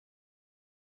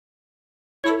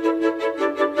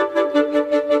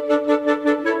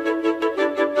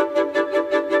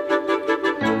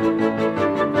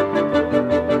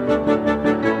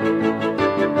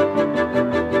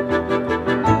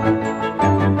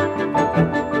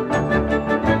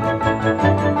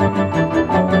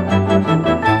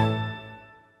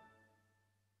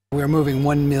moving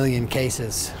 1 million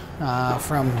cases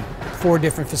from 4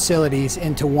 different facilities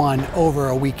into one over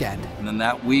a weekend. And then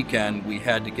that weekend, we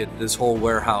had to get this whole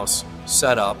warehouse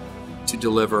set up to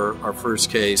deliver our first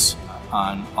case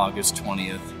on August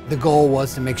 20th. The goal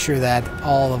was to make sure that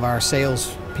all of our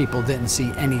sales people didn't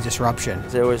see any disruption.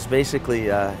 It was basically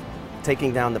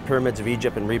taking down the pyramids of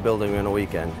Egypt and rebuilding in a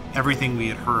weekend. Everything we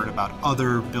had heard about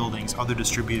other buildings, other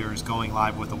distributors going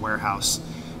live with a warehouse,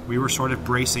 we were sort of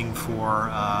bracing for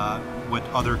what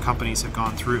other companies have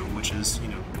gone through, which is,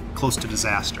 close to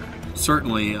disaster.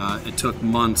 Certainly, it took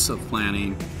months of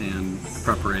planning and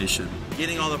preparation.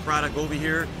 Getting all the product over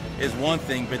here is one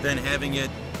thing, but then having it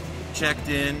checked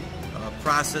in,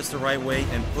 processed the right way,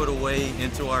 and put away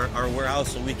into our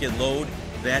warehouse so we can load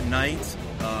that night,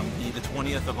 the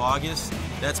 20th of August,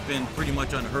 that's been pretty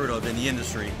much unheard of in the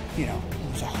industry. It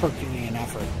was a Herculean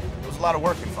effort. There was a lot of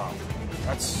work involved.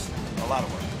 That's a lot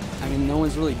of work. I mean, no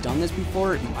one's really done this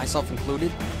before, myself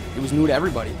included. It was new to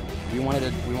everybody. We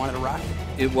wanted to rock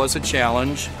it. It was a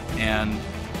challenge, and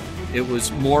it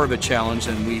was more of a challenge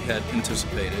than we had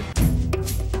anticipated.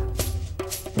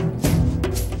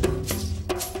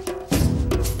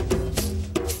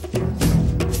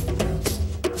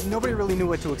 Nobody really knew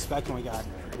what to expect when we got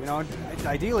here.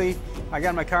 Ideally, I got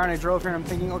in my car and I drove here and I'm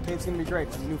thinking, okay, it's gonna be great.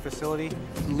 It's a new facility.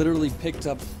 Literally picked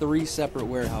up 3 separate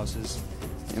warehouses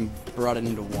and brought it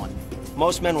into one.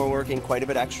 Most men were working quite a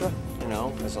bit extra,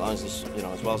 as well as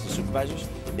the supervisors.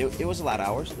 It was a lot of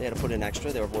hours. They had to put in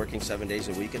extra. They were working 7 days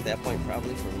a week at that point,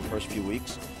 probably for the first few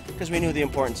weeks, because we knew the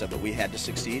importance of it. We had to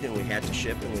succeed, and we had to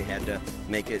ship, and we had to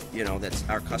make it, that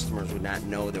our customers would not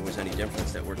know there was any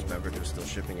difference, that Works Beverage was still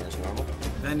shipping as normal.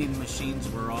 Vending machines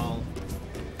were all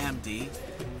empty.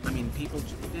 I mean, people,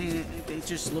 they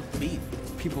just looked beat.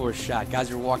 People were shocked.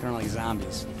 Guys were walking around like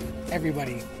zombies.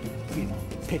 Everybody,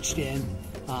 pitched in,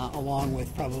 along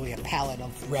with probably a pallet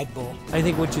of Red Bull. I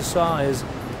think what you saw is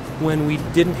when we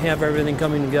didn't have everything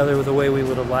coming together the way we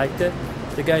would have liked it,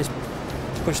 the guys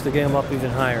pushed the game up even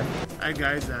higher. I had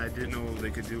guys that didn't know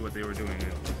they could do what they were doing,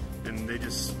 and they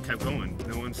just kept going.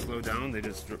 No one slowed down. They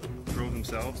just drove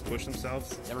themselves, pushed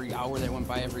themselves. Every hour that went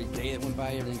by, every day that went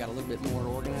by, everything got a little bit more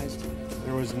organized.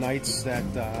 There was nights that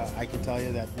I can tell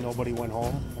you that nobody went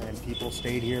home, and people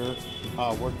stayed here,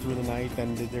 worked through the night,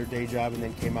 then did their day job, and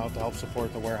then came out to help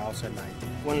support the warehouse at night.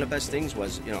 One of the best things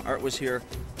was, Art was here,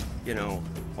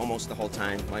 almost the whole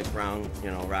time. Mike Brown,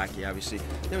 Rocky, obviously.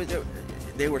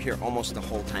 They were here almost the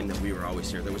whole time that we were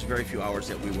always here. There was very few hours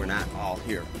that we were not all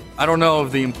here. I don't know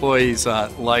if the employees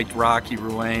liked Rocky,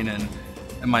 Ruane, and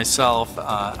myself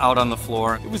out on the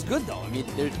floor. It was good, though. I mean,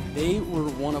 they were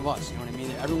one of us, you know what I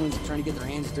mean? Everyone's trying to get their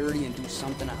hands dirty and do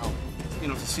something to help.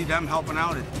 To see them helping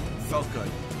out, it felt good.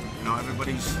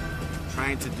 Everybody's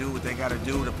trying to do what they got to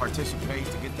do to participate,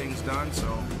 to get things done, so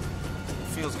it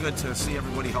feels good to see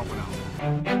everybody helping out.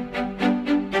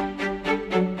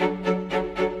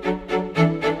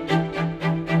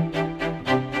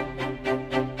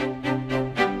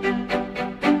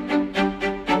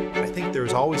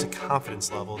 Always a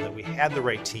confidence level that we had the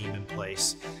right team in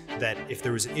place, that if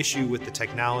there was an issue with the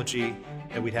technology,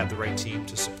 that we'd have the right team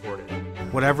to support it.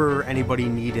 Whatever anybody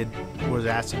needed, was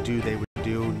asked to do, they would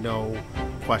do, no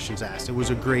questions asked. It was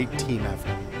a great team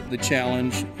effort. The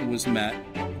challenge was met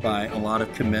by a lot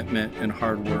of commitment and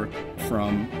hard work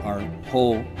from our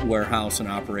whole warehouse and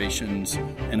operations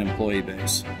and employee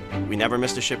base. We never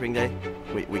missed a shipping day.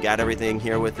 We got everything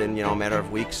here within a matter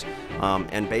of weeks,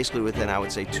 and basically within, I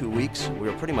would say, 2 weeks, we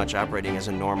were pretty much operating as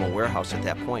a normal warehouse at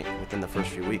that point within the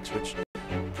first few weeks, which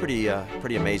pretty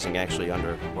amazing actually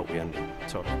under what we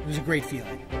undertook. It was a great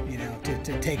feeling,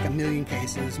 to take 1 million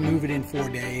cases, move it in 4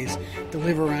 days,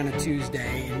 deliver on a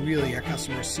Tuesday, and really our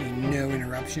customers see no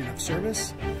interruption of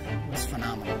service. It was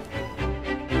phenomenal.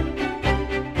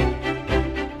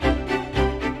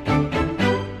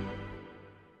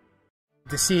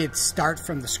 To see it start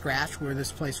from the scratch, where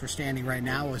this place we're standing right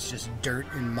now was just dirt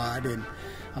and mud and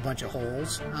a bunch of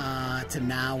holes, to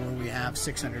now where we have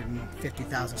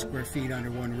 650,000 square feet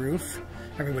under one roof,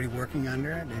 everybody working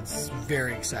under it. It's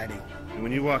very exciting. And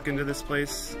when you walk into this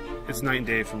place, it's night and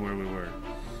day from where we were.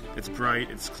 It's bright,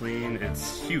 it's clean,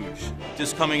 it's huge.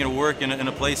 Just coming to work in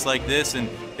a place like this, and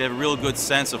they have a real good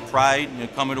sense of pride,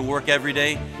 coming to work every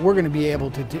day. We're going to be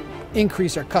able to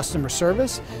increase our customer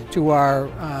service to our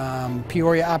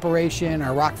Peoria operation,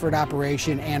 our Rockford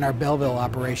operation, and our Belleville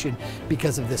operation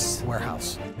because of this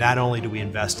warehouse. Not only do we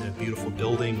invest in a beautiful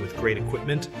building with great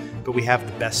equipment, but we have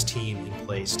the best team in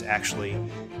place to actually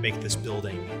make this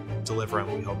building deliver on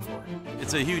what we hope for.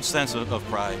 It's a huge sense of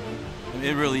pride.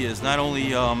 It really is. Not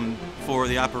only for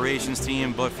the operations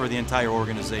team, but for the entire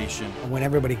organization. When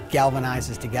everybody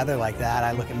galvanizes together like that,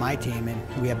 I look at my team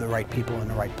and we have the right people in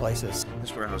the right places.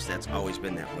 This warehouse, that's always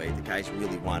been that way. The guys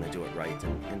really want to do it right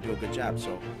and do a good job.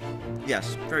 So,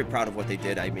 yes, very proud of what they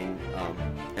did. I mean,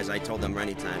 as I told them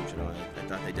many times, I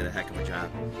thought they did a heck of a job.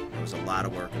 It was a lot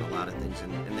of work and a lot of things,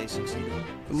 and they succeeded.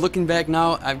 Looking back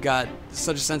now, I've got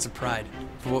such a sense of pride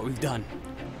for what we've done.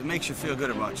 It makes you feel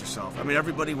good about yourself. I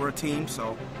mean, we're a team,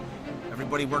 so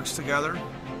everybody works together,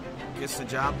 gets the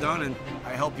job done, and I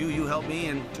help you, you help me,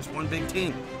 and just one big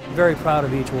team. Very proud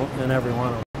of each one and every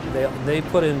one of them. They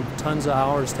put in tons of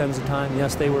hours, tons of time.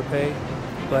 Yes, they were paid,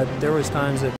 but there was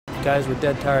times that guys were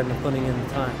dead tired of putting in the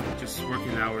time. Just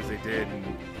working the hours they did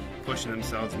and pushing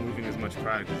themselves, moving as much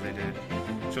product as they did,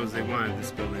 shows they wanted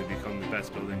this building to become the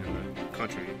best building in the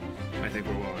country. I think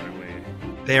we're well on our way.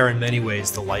 They are in many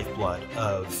ways the lifeblood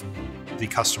of the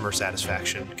customer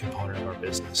satisfaction component of our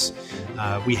business.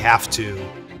 We have to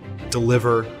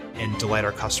deliver and delight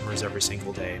our customers every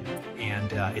single day,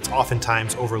 and it's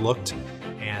oftentimes overlooked.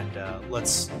 And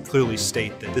let's clearly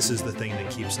state that this is the thing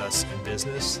that keeps us in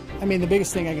business. I mean, the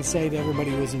biggest thing I can say to everybody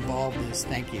who was involved is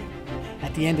thank you.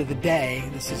 At the end of the day,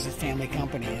 this is a family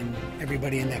company, and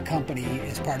everybody in that company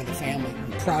is part of the family.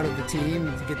 I'm proud of the team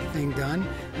to get the thing done,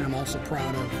 and I'm also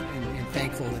proud of and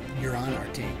thankful that you're on our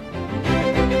team.